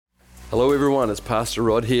Hello everyone, it's Pastor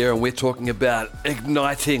Rod here, and we're talking about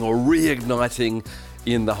igniting or reigniting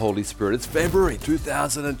in the Holy Spirit. It's February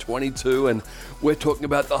 2022, and we're talking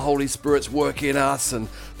about the Holy Spirit's work in us and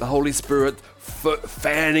the Holy Spirit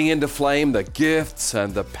fanning into flame the gifts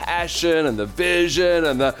and the passion and the vision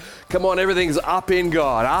and come on, everything's up in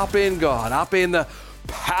God, up in the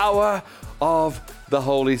power of the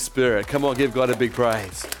Holy Spirit. Come on, give God a big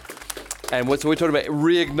praise. And so we're talking about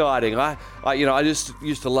reigniting. I just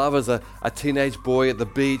used to love as a teenage boy at the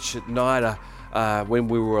beach at night when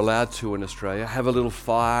we were allowed to in Australia, have a little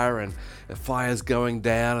fire, and the fire's going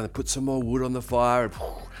down, and they put some more wood on the fire, and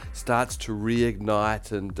starts to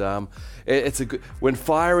reignite. And when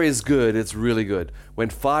fire is good, it's really good. When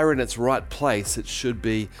fire in its right place, it should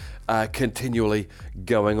be continually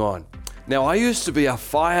going on. Now, I used to be a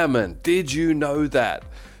fireman. Did you know that?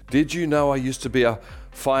 Did you know I used to be a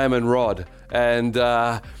fireman, Rod? And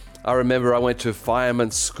I remember I went to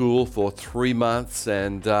fireman school for 3 months,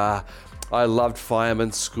 and I loved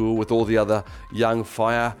fireman school with all the other young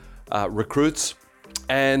fire recruits.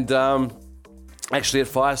 And actually at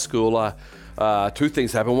fire school, two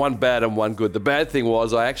things happened, one bad and one good. The bad thing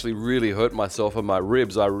was I actually really hurt myself in my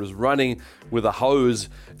ribs. I was running with a hose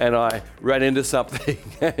and I ran into something,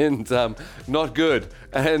 and not good.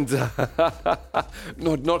 And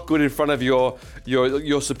not good in front of your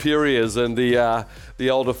superiors and the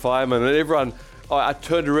older firemen and everyone. I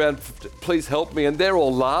turned around, please help me, and they're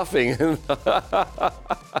all laughing.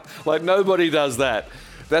 Like nobody does that.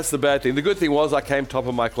 That's the bad thing. The good thing was I came top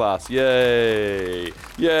of my class. Yay!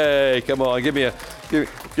 Yay! Come on, give me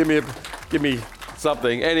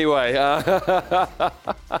something. Anyway,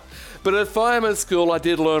 but at fireman school I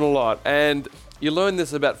did learn a lot, and you learn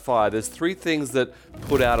this about fire. There's 3 things that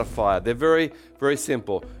put out a fire. They're very, very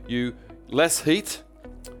simple. Less heat,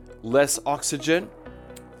 less oxygen,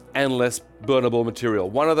 and less burnable material.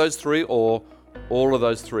 One of those 3 or all of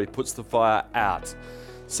those 3 puts the fire out.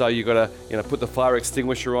 So you got to put the fire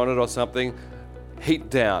extinguisher on it or something, heat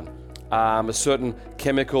down. A certain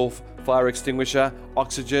chemical fire extinguisher,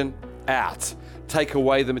 oxygen out. Take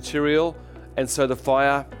away the material, and so the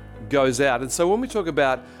fire goes out. And so when we talk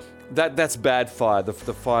about that's bad fire, the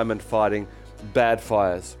firemen fighting bad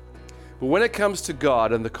fires. But when it comes to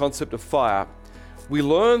God and the concept of fire, we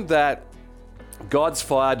learn that God's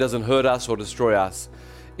fire doesn't hurt us or destroy us.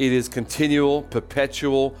 It is continual,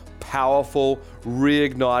 perpetual, powerful,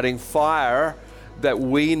 reigniting fire that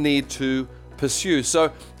we need to pursue.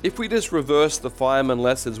 So if we just reverse the fireman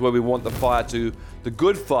lessons where we want the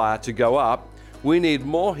good fire to go up, we need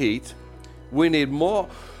more heat, we need more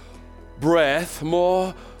breath,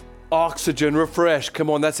 more oxygen, refresh. Come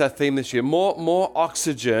on, that's our theme this year. More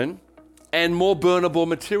oxygen and more burnable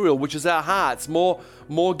material, which is our hearts. More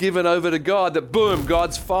given over to God, that boom,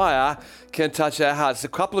 God's fire can touch our hearts. A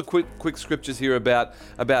couple of quick scriptures here about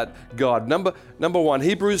God. Number 1,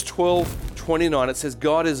 Hebrews 12:29. It says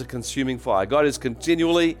God is a consuming fire. God is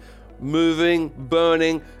continually moving,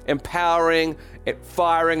 burning, empowering,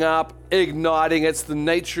 firing up, igniting. It's the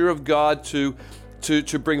nature of God to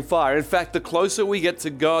bring fire. In fact, the closer we get to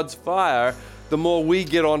God's fire, the more we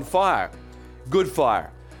get on fire. Good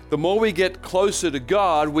fire. The more we get closer to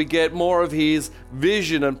God, we get more of His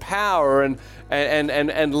vision and power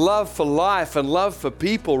and love for life and love for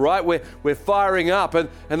people, right? We're firing up, and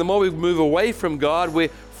the more we move away from God, we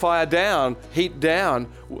fire down, heat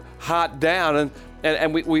down, heart down,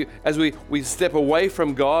 and we as we step away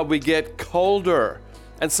from God, we get colder.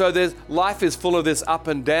 And so life is full of this up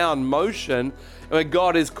and down motion, and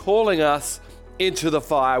God is calling us into the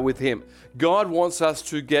fire with Him. God wants us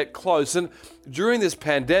to get close. And during this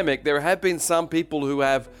pandemic, there have been some people who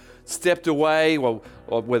have stepped away or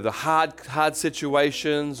with the hard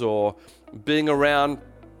situations, or being around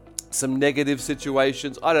some negative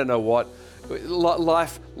situations. I don't know what.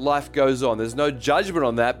 Life goes on. There's no judgment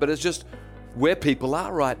on that, but it's just where people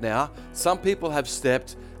are right now. Some people have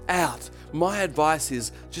stepped out. My advice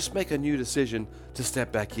is just make a new decision to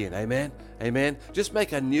step back in. Amen? Amen? Just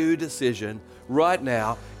make a new decision right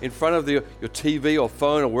now in front of your TV or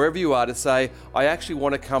phone or wherever you are to say, I actually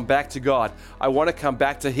want to come back to God. I want to come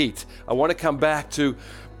back to heat. I want to come back to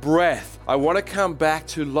breath. I want to come back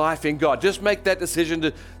to life in God. Just make that decision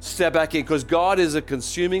to step back in, because God is a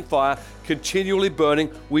consuming fire, continually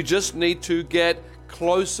burning. We just need to get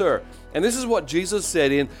closer. And this is what Jesus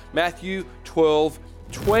said in Matthew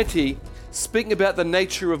 12:20, speaking about the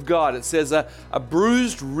nature of God. It says, a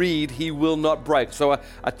bruised reed He will not break. So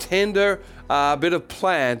a tender bit of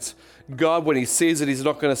plant, God, when He sees it, He's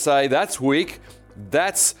not going to say, that's weak,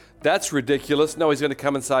 that's ridiculous. No, He's going to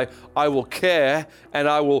come and say, I will care and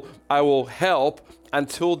I will help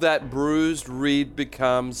until that bruised reed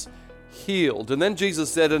becomes healed. And then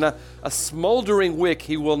Jesus said, and a smoldering wick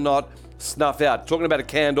he will not snuff out. Talking about a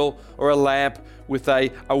candle or a lamp with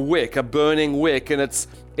a wick, a burning wick, and it's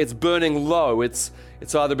burning low. It's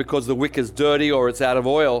either because the wick is dirty or it's out of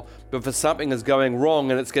oil, but for something is going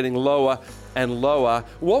wrong and it's getting lower and lower.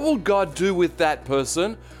 What will God do with that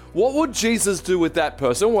person? What would Jesus do with that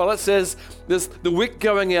person? Well, it says there's the wick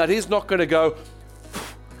going out. He's not going to go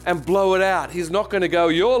and blow it out. He's not going to go,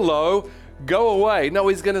 you're low, go away. No,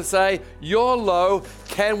 he's going to say, you're low,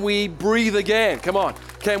 can we breathe again? Come on,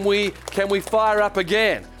 can we fire up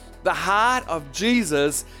again? The heart of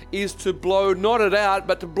Jesus is to blow not it out,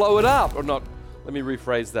 but to blow it up. Or not, let me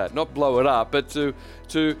rephrase that, not blow it up, but to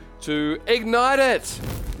ignite it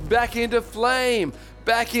back into flame,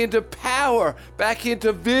 back into power, back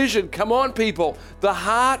into vision. Come on, people. The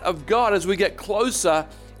heart of God, as we get closer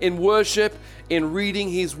in worship, in reading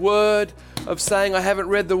His Word, of saying, I haven't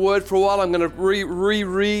read the Word for a while, I'm going to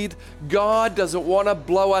reread. God doesn't want to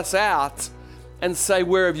blow us out and say,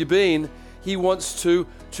 where have you been? He wants to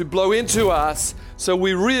blow into us so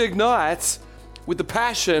we reignite with the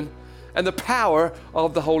passion and the power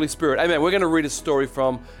of the Holy Spirit. Amen. We're going to read a story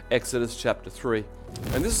from Exodus chapter 3.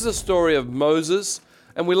 And this is a story of Moses.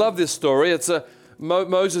 And we love this story.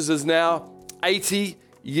 Moses is now 80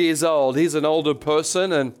 years old. He's an older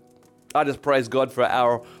person, and I just praise God for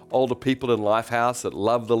our older people in Lifehouse that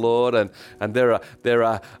love the Lord, and they're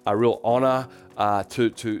a real honor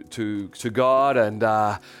to God,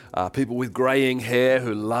 and people with graying hair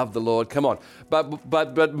who love the Lord. Come on.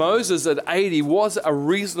 But Moses at 80 was a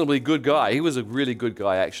reasonably good guy. He was a really good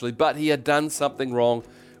guy, actually, but he had done something wrong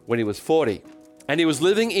when he was 40. And he was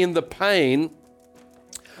living in the pain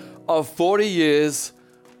of 40 years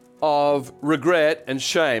of regret and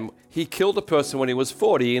shame. He killed a person when he was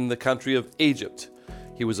 40 in the country of Egypt.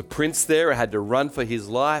 He was a prince there, had to run for his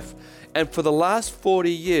life. And for the last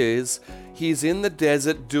 40 years, he's in the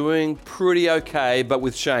desert doing pretty okay, but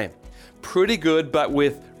with shame. Pretty good, but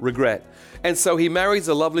with regret. And so he marries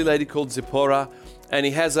a lovely lady called Zipporah, and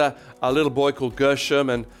he has a little boy called Gershom.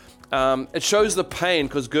 And it shows the pain,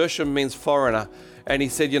 because Gershom means foreigner. And he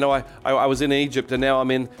said, I was in Egypt, and now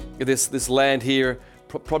I'm in this land here,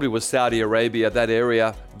 probably was Saudi Arabia, that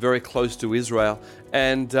area, very close to Israel.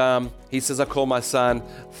 And he says, I call my son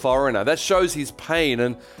foreigner. That shows his pain,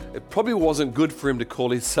 and it probably wasn't good for him to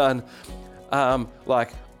call his son I'm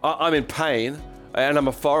in pain and I'm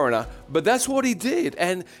a foreigner. But that's what he did.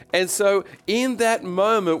 And so in that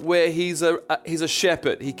moment where he's a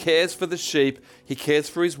shepherd, he cares for the sheep, he cares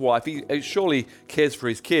for his wife, he surely cares for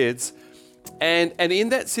his kids. And in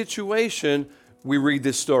that situation, we read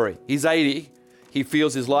this story. He's 80. He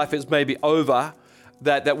feels his life is maybe over,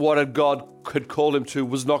 that what God could call him to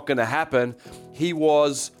was not going to happen. He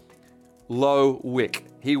was low wick.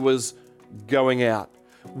 He was going out.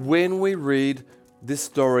 When we read this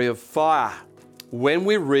story of fire, when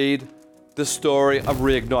we read the story of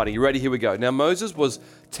reigniting. You ready? Here we go. Now, Moses was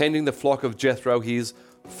tending the flock of Jethro, his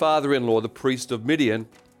father-in-law, the priest of Midian,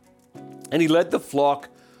 and he led the flock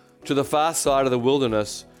to the far side of the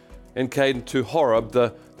wilderness and came to Horeb,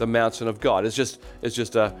 the mountain of God. It's just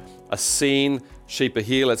a scene. Sheep are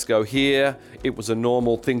here, let's go here. It was a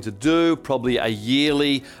normal thing to do, probably a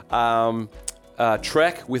yearly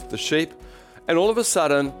trek with the sheep. And all of a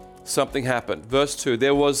sudden, something happened. Verse 2,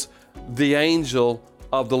 there was the angel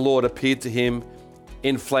of the Lord appeared to him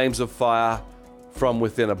in flames of fire from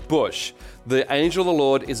within a bush. The angel of the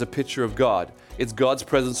Lord is a picture of God. It's God's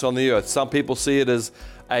presence on the earth. Some people see it as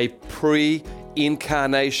a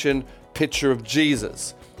pre-incarnation picture of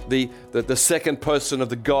Jesus, the second person of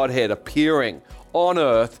the Godhead appearing on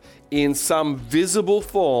earth in some visible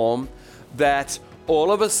form, that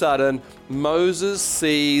all of a sudden Moses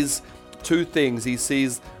sees two things. He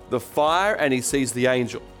sees the fire and he sees the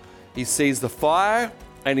angel. He sees the fire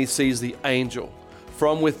and he sees the angel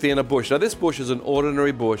from within a bush. Now, this bush is an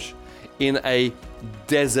ordinary bush in a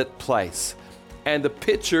desert place. And the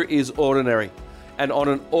picture is ordinary. And on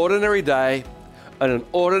an ordinary day, in an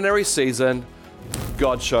ordinary season,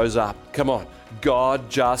 God shows up. Come on. God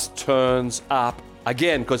just turns up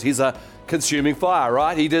again, because he's a consuming fire,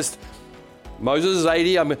 right? Moses is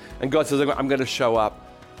 80, and God says, I'm going to show up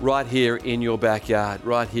right here in your backyard,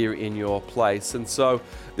 right here in your place. And so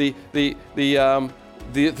the thing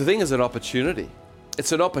is an opportunity.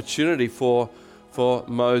 It's an opportunity for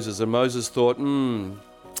Moses. And Moses thought, I'm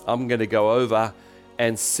going to go over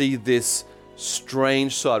and see this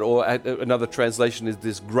strange sight, or another translation is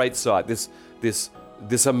this great sight,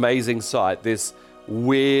 this amazing sight, this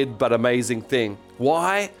weird but amazing thing.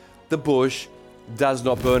 Why the bush does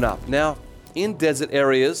not burn up. Now, in desert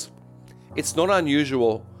areas, it's not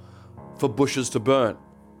unusual for bushes to burn.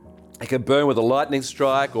 It can burn with a lightning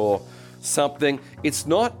strike or something. It's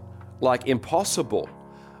not like impossible.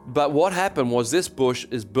 But what happened was this bush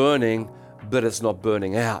is burning, but it's not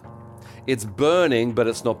burning out. It's burning, but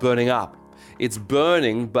it's not burning up. It's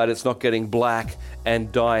burning, but it's not getting black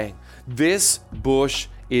and dying. This bush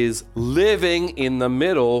is living in the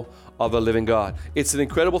middle of a living God. It's an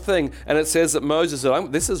incredible thing. And it says that Moses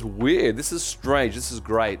said, this is weird. This is strange. This is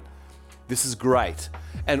great. This is great.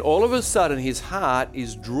 And all of a sudden, his heart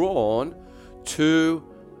is drawn to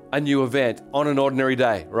a new event on an ordinary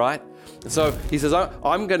day, right? And so he says,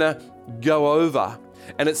 I'm going to go over.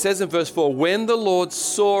 And it says in verse 4, when the Lord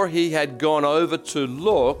saw he had gone over to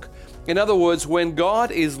look, in other words, when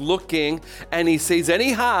God is looking and he sees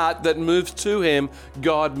any heart that moves to him,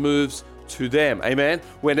 God moves to them. Amen?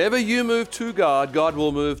 Whenever you move to God, God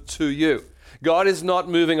will move to you. God is not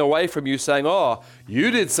moving away from you saying, oh,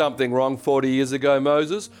 you did something wrong 40 years ago,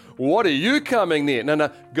 Moses. What are you coming near?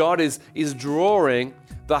 No. God is drawing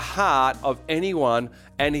the heart of anyone,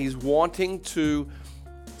 and he's wanting to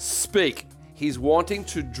speak. He's wanting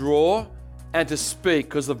to draw and to speak,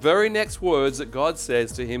 because the very next words that God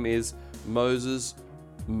says to him is, Moses,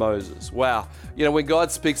 Moses. Wow. You know, when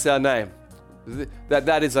God speaks our name,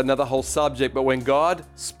 that is another whole subject, but when God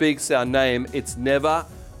speaks our name, it's never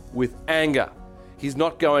with anger. He's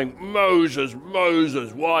not going, Moses,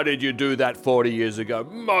 Moses, why did you do that 40 years ago?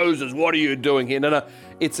 Moses, what are you doing here? No.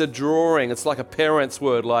 It's a drawing. It's like a parent's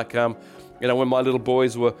word, like, when my little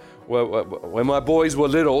boys when my boys were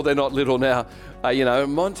little, they're not little now,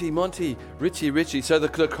 Monty, Richie. So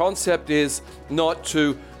the concept is not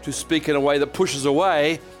to speak in a way that pushes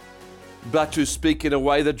away, but to speak in a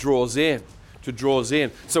way that draws in.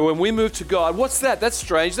 So when we move to God, what's that? That's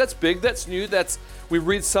strange, that's big, that's new, we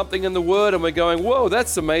read something in the Word and we're going, whoa,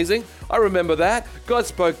 that's amazing. I remember that. God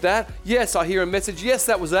spoke that. Yes, I hear a message. Yes,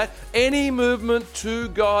 that was that. Any movement to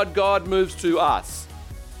God, God moves to us.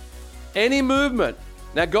 Any movement.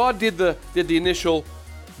 Now, God did the initial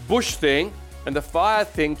bush thing and the fire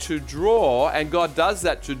thing to draw, and God does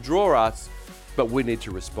that to draw us, but we need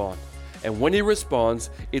to respond. And when he responds,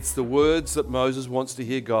 it's the words that Moses wants to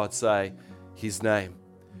hear God say, his name.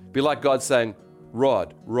 Be like God saying,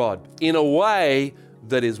 Rod, in a way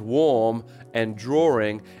that is warm and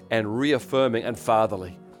drawing and reaffirming and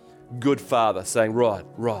fatherly. Good father saying, Rod,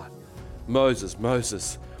 Moses,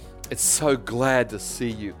 it's so glad to see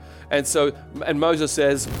you. And Moses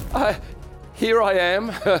says, here I am.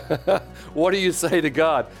 What do you say to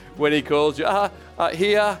God when he calls you?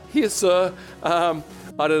 Here, sir. I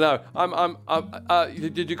don't know.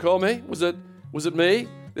 Did you call me? Was it me?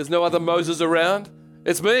 There's no other Moses around.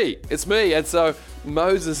 It's me. And so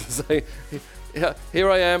Moses is saying, here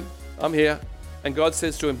I am. I'm here. And God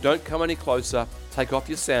says to him, don't come any closer. Take off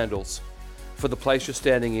your sandals, for the place you're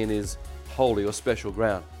standing in is holy or special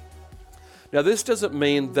ground. Now, this doesn't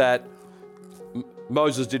mean that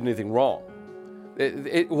Moses did anything wrong.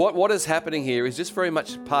 What is happening here is just very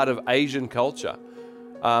much part of Asian culture.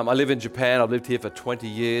 I live in Japan. I've lived here for 20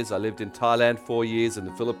 years. I lived in Thailand 4 years, in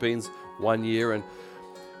the Philippines 1 year. And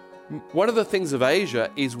one of the things of Asia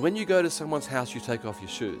is when you go to someone's house, you take off your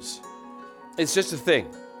shoes. It's just a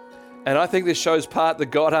thing. And I think this shows part the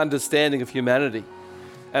God understanding of humanity.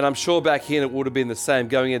 And I'm sure back here it would have been the same.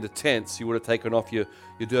 Going into tents, you would have taken off your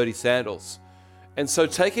dirty sandals. And so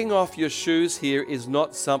taking off your shoes here is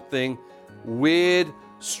not something weird,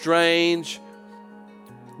 strange,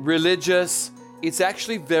 religious. It's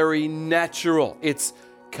actually very natural. It's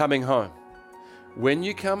coming home. When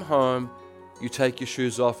you come home, you take your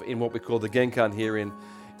shoes off in what we call the genkan here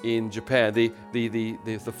in Japan,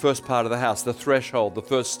 the first part of the house, the threshold, the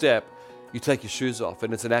first step. You take your shoes off,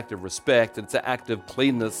 and it's an act of respect, and it's an act of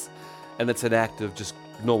cleanness, and it's an act of just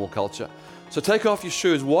normal culture. So take off your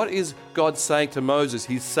shoes. What is God saying to Moses?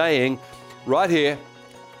 He's saying, right here,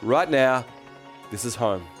 right now, this is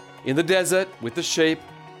home. In the desert, with the sheep,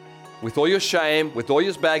 with all your shame, with all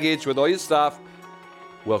your baggage, with all your stuff,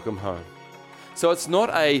 welcome home. So it's not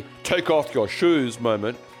a take off your shoes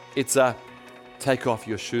moment. It's a take off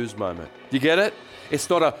your shoes moment. Do you get it? It's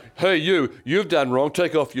not a, hey, you've done wrong.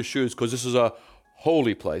 Take off your shoes because this is a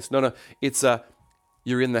holy place. No. It's a,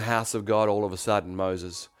 you're in the house of God all of a sudden,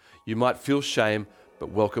 Moses. You might feel shame,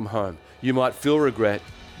 but welcome home. You might feel regret,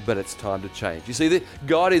 but it's time to change. You see,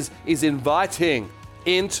 God is inviting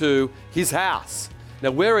into his house.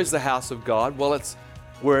 Now, where is the house of God? Well, it's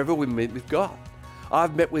wherever we meet with God.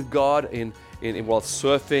 I've met with God in while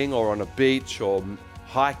surfing or on a beach or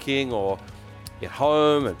hiking or at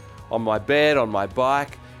home and on my bed, on my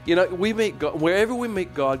bike. You know, we meet God. Wherever we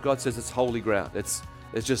meet God, God says it's holy ground. It's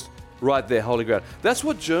just right there, holy ground. That's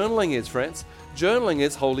what journaling is, friends. Journaling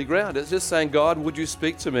is holy ground. It's just saying, God, would you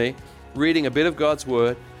speak to me? Reading a bit of God's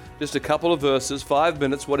word, just a couple of verses, 5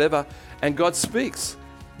 minutes, whatever, and God speaks.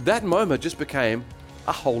 That moment just became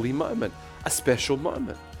a holy moment, a special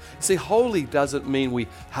moment. See, holy doesn't mean we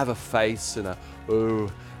have a face and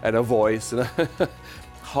a voice.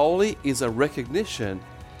 Holy is a recognition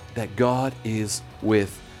that God is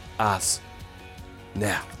with us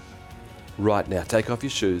now, right now. Take off your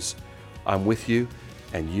shoes. I'm with you,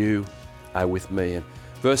 and you are with me. And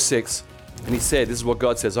verse 6, and he said, this is what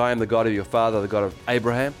God says, I am the God of your father, the God of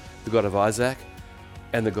Abraham, the God of Isaac,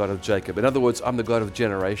 and the God of Jacob. In other words, I'm the God of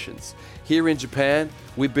generations. Here in Japan,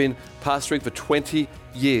 we've been pastoring for 20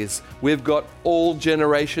 years. We've got all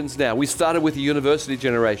generations now. We started with the university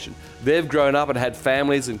generation. They've grown up and had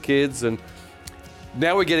families and kids, and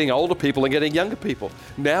now we're getting older people and getting younger people.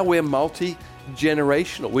 Now we're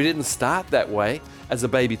multi-generational. We didn't start that way as a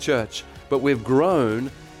baby church, but we've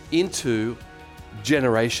grown into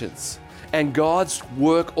generations. And God's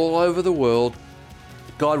work all over the world,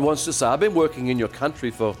 God wants to say, I've been working in your country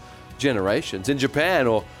for generations. In Japan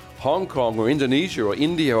or Hong Kong or Indonesia or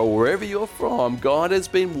India or wherever you're from, God has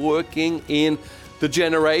been working in the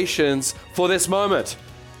generations for this moment,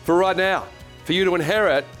 for right now, for you to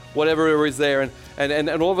inherit whatever is there. And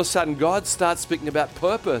all of a sudden, God starts speaking about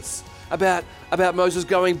purpose, about Moses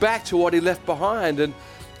going back to what he left behind. And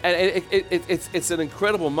it's an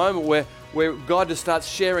incredible moment where God just starts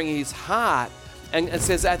sharing his heart and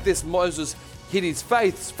says, at this, Moses hid his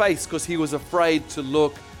face because he was afraid to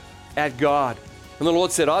look at God. And the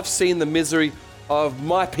Lord said, I've seen the misery of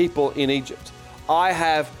my people in Egypt. I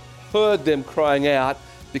have heard them crying out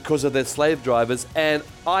because of their slave drivers, and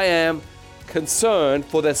I am concerned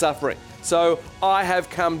for their suffering. So I have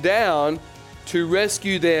come down to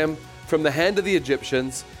rescue them from the hand of the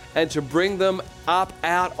Egyptians and to bring them up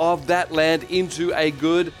out of that land into a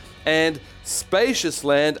good and spacious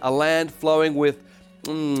land, a land flowing with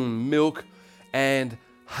milk and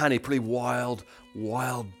honey, pretty wild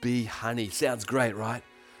bee honey. Sounds great, right?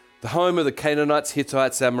 The home of the Canaanites,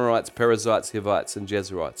 Hittites, Amorites, Perizzites, Hivites, and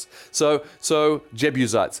Jezreelites. So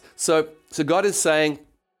Jebusites. So God is saying,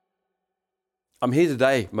 I'm here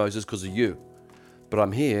today, Moses, because of you, but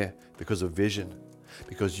I'm here because of vision,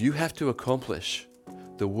 because you have to accomplish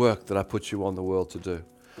the work that I put you on the world to do.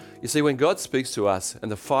 You see, when God speaks to us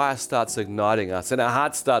and the fire starts igniting us and our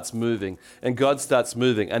heart starts moving and God starts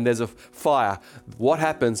moving and there's a fire, what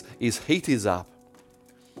happens is heat is up.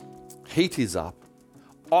 Heat is up.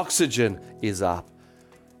 Oxygen is up.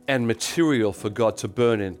 And material for God to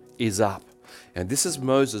burn in is up. And this is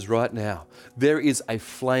Moses right now. There is a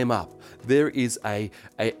flame up. There is a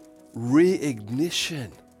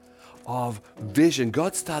reignition of vision.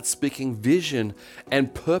 God starts speaking vision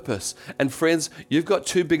and purpose. And friends, you've got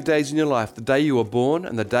 2 big days in your life. The day you were born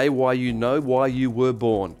and the day why you know why you were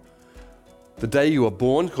born. The day you were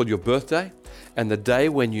born, called your birthday, and the day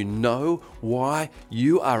when you know why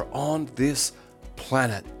you are on this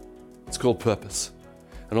planet. It's called purpose.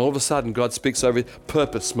 And all of a sudden, God speaks over it.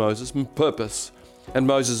 Purpose, Moses, purpose. And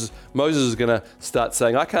Moses is going to start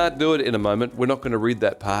saying, I can't do it in a moment. We're not going to read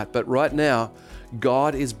that part. But right now,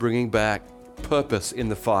 God is bringing back purpose in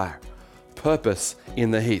the fire, purpose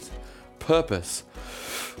in the heat, purpose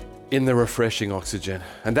in the refreshing oxygen.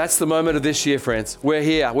 And that's the moment of this year, friends. We're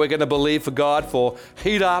here. We're going to believe for God for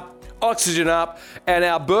heat up, oxygen up, and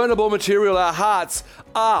our burnable material, our hearts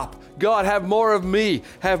up. God, have more of me.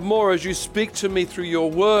 Have more as you speak to me through your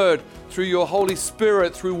word, through your Holy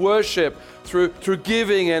Spirit, through worship, through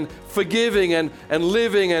giving and forgiving and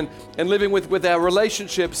living and living with our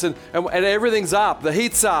relationships and everything's up. The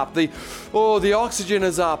heat's up. The oxygen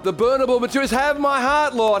is up. The burnable materials. Have my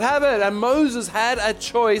heart, Lord. Have it. And Moses had a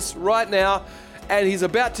choice right now, and he's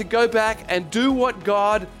about to go back and do what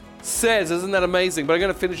God says. Isn't that amazing? But I'm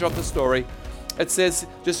going to finish off the story. It says,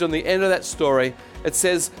 just on the end of that story, it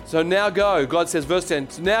says, so now go. God says, verse 10,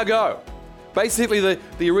 so now go. Basically,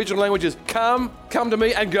 the original language is come to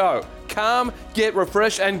me and go. Come, get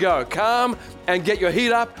refreshed and go. Come and get your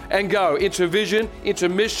heat up and go into vision, into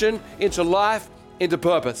mission, into life, into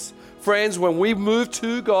purpose. Friends, when we move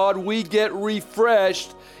to God, we get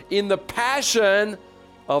refreshed in the passion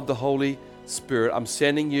of the Holy Spirit. I'm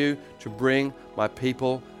sending you to bring my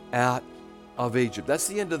people out of Egypt. That's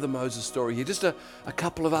the end of the Moses story here. Just a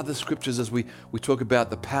couple of other scriptures as we talk about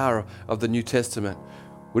the power of the New Testament.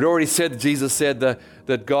 We'd already said, Jesus said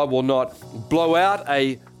that God will not blow out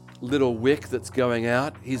a little wick that's going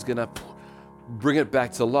out. He's going to bring it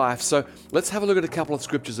back to life. So let's have a look at a couple of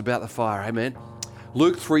scriptures about the fire. Amen.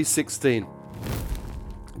 Luke 3:16.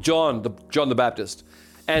 John the Baptist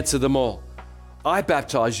answered them all. I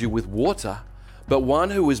baptize you with water, but one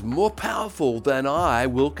who is more powerful than I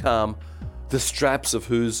will come, the straps of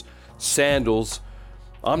whose sandals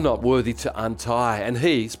I'm not worthy to untie. And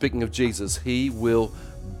he, speaking of Jesus, he will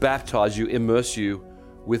baptize you, immerse you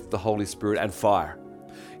with the Holy Spirit and fire.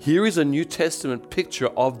 Here is a New Testament picture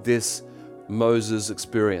of this Moses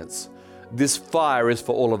experience. This fire is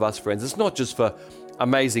for all of us, friends. It's not just for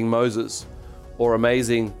amazing Moses or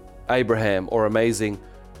amazing Abraham or amazing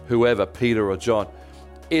whoever, Peter or John.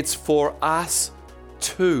 It's for us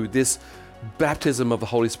too, this baptism of the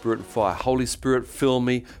Holy Spirit and fire. Holy Spirit, fill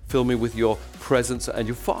me with your presence and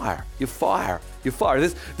your fire.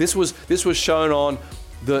 This was shown on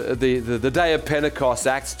the day of Pentecost.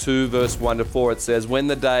 Acts 2 verse 1 to 4, it says, when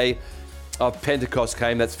the day of Pentecost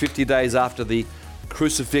came, that's 50 days after the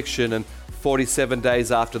crucifixion and 47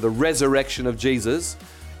 days after the resurrection of Jesus.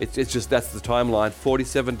 It's just, that's the timeline.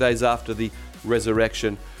 47 days after the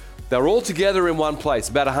resurrection, they were all together in one place,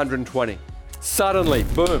 about 120. Suddenly,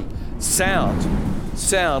 boom,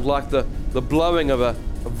 sound like the blowing of a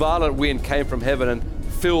violent wind came from heaven and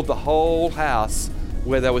filled the whole house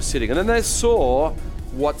where they were sitting. And then they saw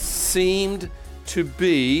what seemed to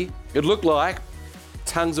be, it looked like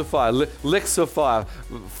tongues of fire, licks of fire,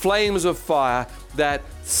 flames of fire that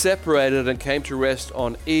separated and came to rest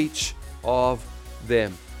on each of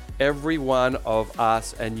them. Every one of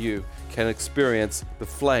us and you can experience the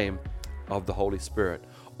flame of the Holy Spirit.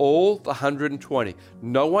 All the 120.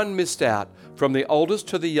 No one missed out, from the oldest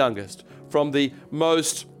to the youngest, from the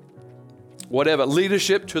most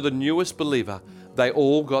leadership to the newest believer. They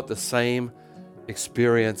all got the same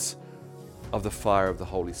experience of the fire of the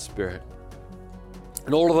Holy Spirit.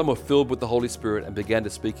 And all of them were filled with the Holy Spirit and began to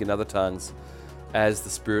speak in other tongues as the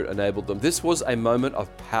Spirit enabled them. This was a moment of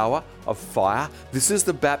power, of fire. This is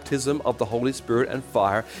the baptism of the Holy Spirit and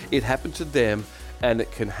fire. It happened to them, and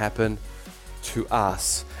it can happen to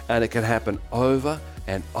us. And it can happen over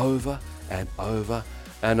and over and over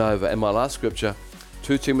and over. And my last scripture,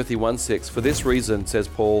 2 Timothy 1:6. For this reason, says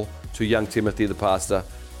Paul to young Timothy, the pastor,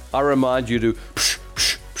 I remind you to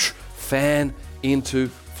fan into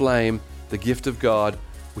flame the gift of God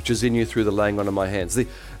which is in you through the laying on of my hands.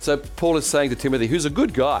 So Paul is saying to Timothy, who's a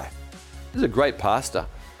good guy, he's a great pastor.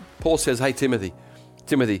 Paul says, hey, Timothy,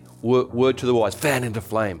 word to the wise, fan into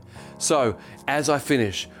flame. So as I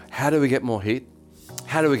finish, how do we get more heat?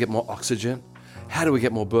 How do we get more oxygen? How do we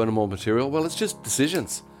get more burnable material? Well, it's just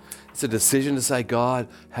decisions. It's a decision to say, God,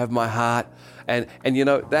 have my heart. And you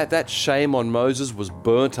know, that shame on Moses was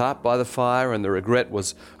burnt up by the fire, and the regret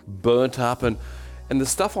was burnt up, and the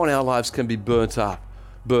stuff on our lives can be burnt up.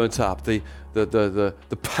 The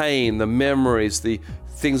pain, the memories, the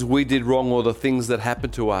things we did wrong, or the things that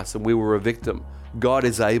happened to us and we were a victim. God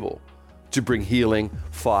is able to bring healing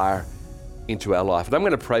fire into our life. And I'm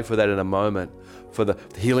going to pray for that in a moment, for the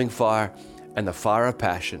healing fire and the fire of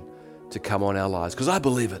passion to come on our lives. Because I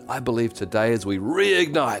believe it. I believe today as we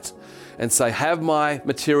reignite and say, have my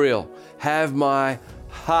material, have my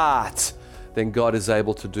heart, then God is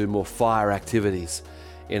able to do more fire activities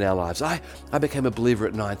in our lives. I became a believer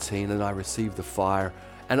at 19, and I received the fire.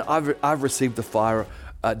 And I've received the fire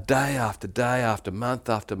day after day, after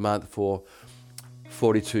month for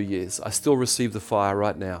 42 years. I still receive the fire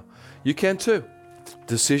right now. You can too.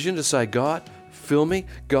 Decision to say, God, fill me.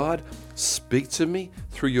 God, speak to me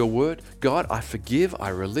through your word. God, I forgive, I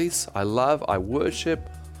release, I love, I worship.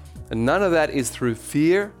 And none of that is through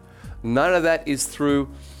fear. None of that is through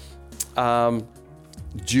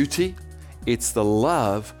duty. It's the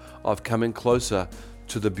love of coming closer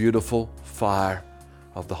to the beautiful fire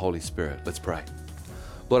of the Holy Spirit. Let's pray.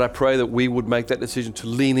 Lord, I pray that we would make that decision to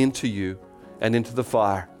lean into you and into the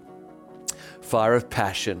fire. Fire of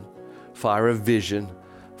passion, fire of vision,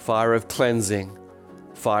 fire of cleansing,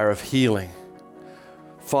 fire of healing,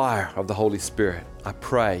 fire of the Holy Spirit. I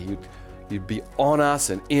pray you'd be on us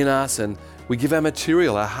and in us, and we give our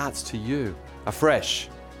material, our hearts to you afresh.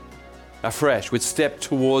 We'd step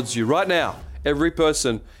towards you right now. Every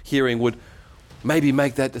person hearing would maybe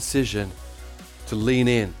make that decision to lean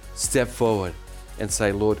in, step forward, and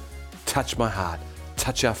say, Lord, touch my heart,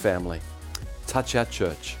 touch our family, touch our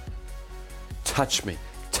church, touch me,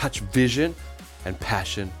 touch vision and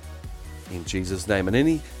passion in Jesus' name. And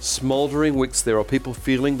any smoldering wicks there, or people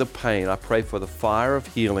feeling the pain, I pray for the fire of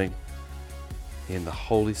healing in the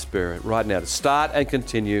Holy Spirit right now to start and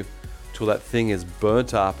continue till that thing is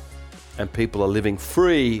burnt up and people are living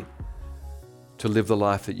free to live the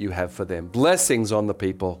life that you have for them. Blessings on the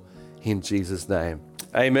people in Jesus' name.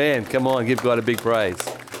 Amen. Come on, give God a big praise.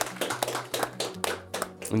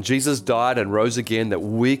 And Jesus died and rose again that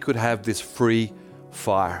we could have this free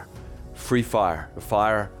fire, the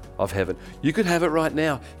fire of heaven. You could have it right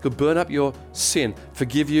now. It could burn up your sin,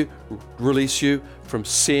 forgive you, release you from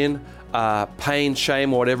sin, pain,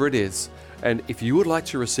 shame, whatever it is. And if you would like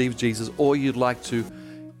to receive Jesus, or you'd like to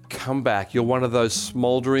come back, you're one of those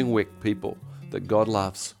smoldering wick people that God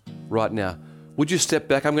loves right now. Would you step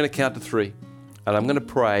back? I'm going to count to 3, and I'm going to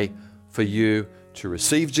pray for you to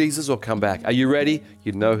receive Jesus or come back. Are you ready?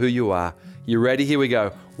 You know who you are. You ready? Here we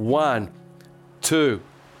go. 1, 2,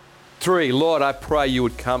 3. Lord, I pray you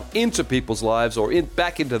would come into people's lives or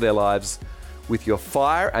back into their lives with your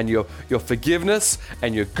fire and your forgiveness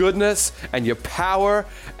and your goodness and your power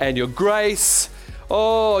and your grace.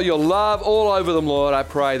 Oh, your love all over them, Lord. I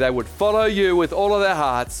pray they would follow you with all of their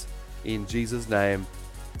hearts. In Jesus' name,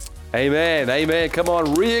 amen. Amen. Come on,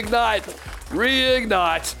 reignite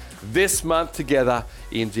this month together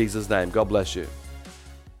in Jesus' name. God bless you.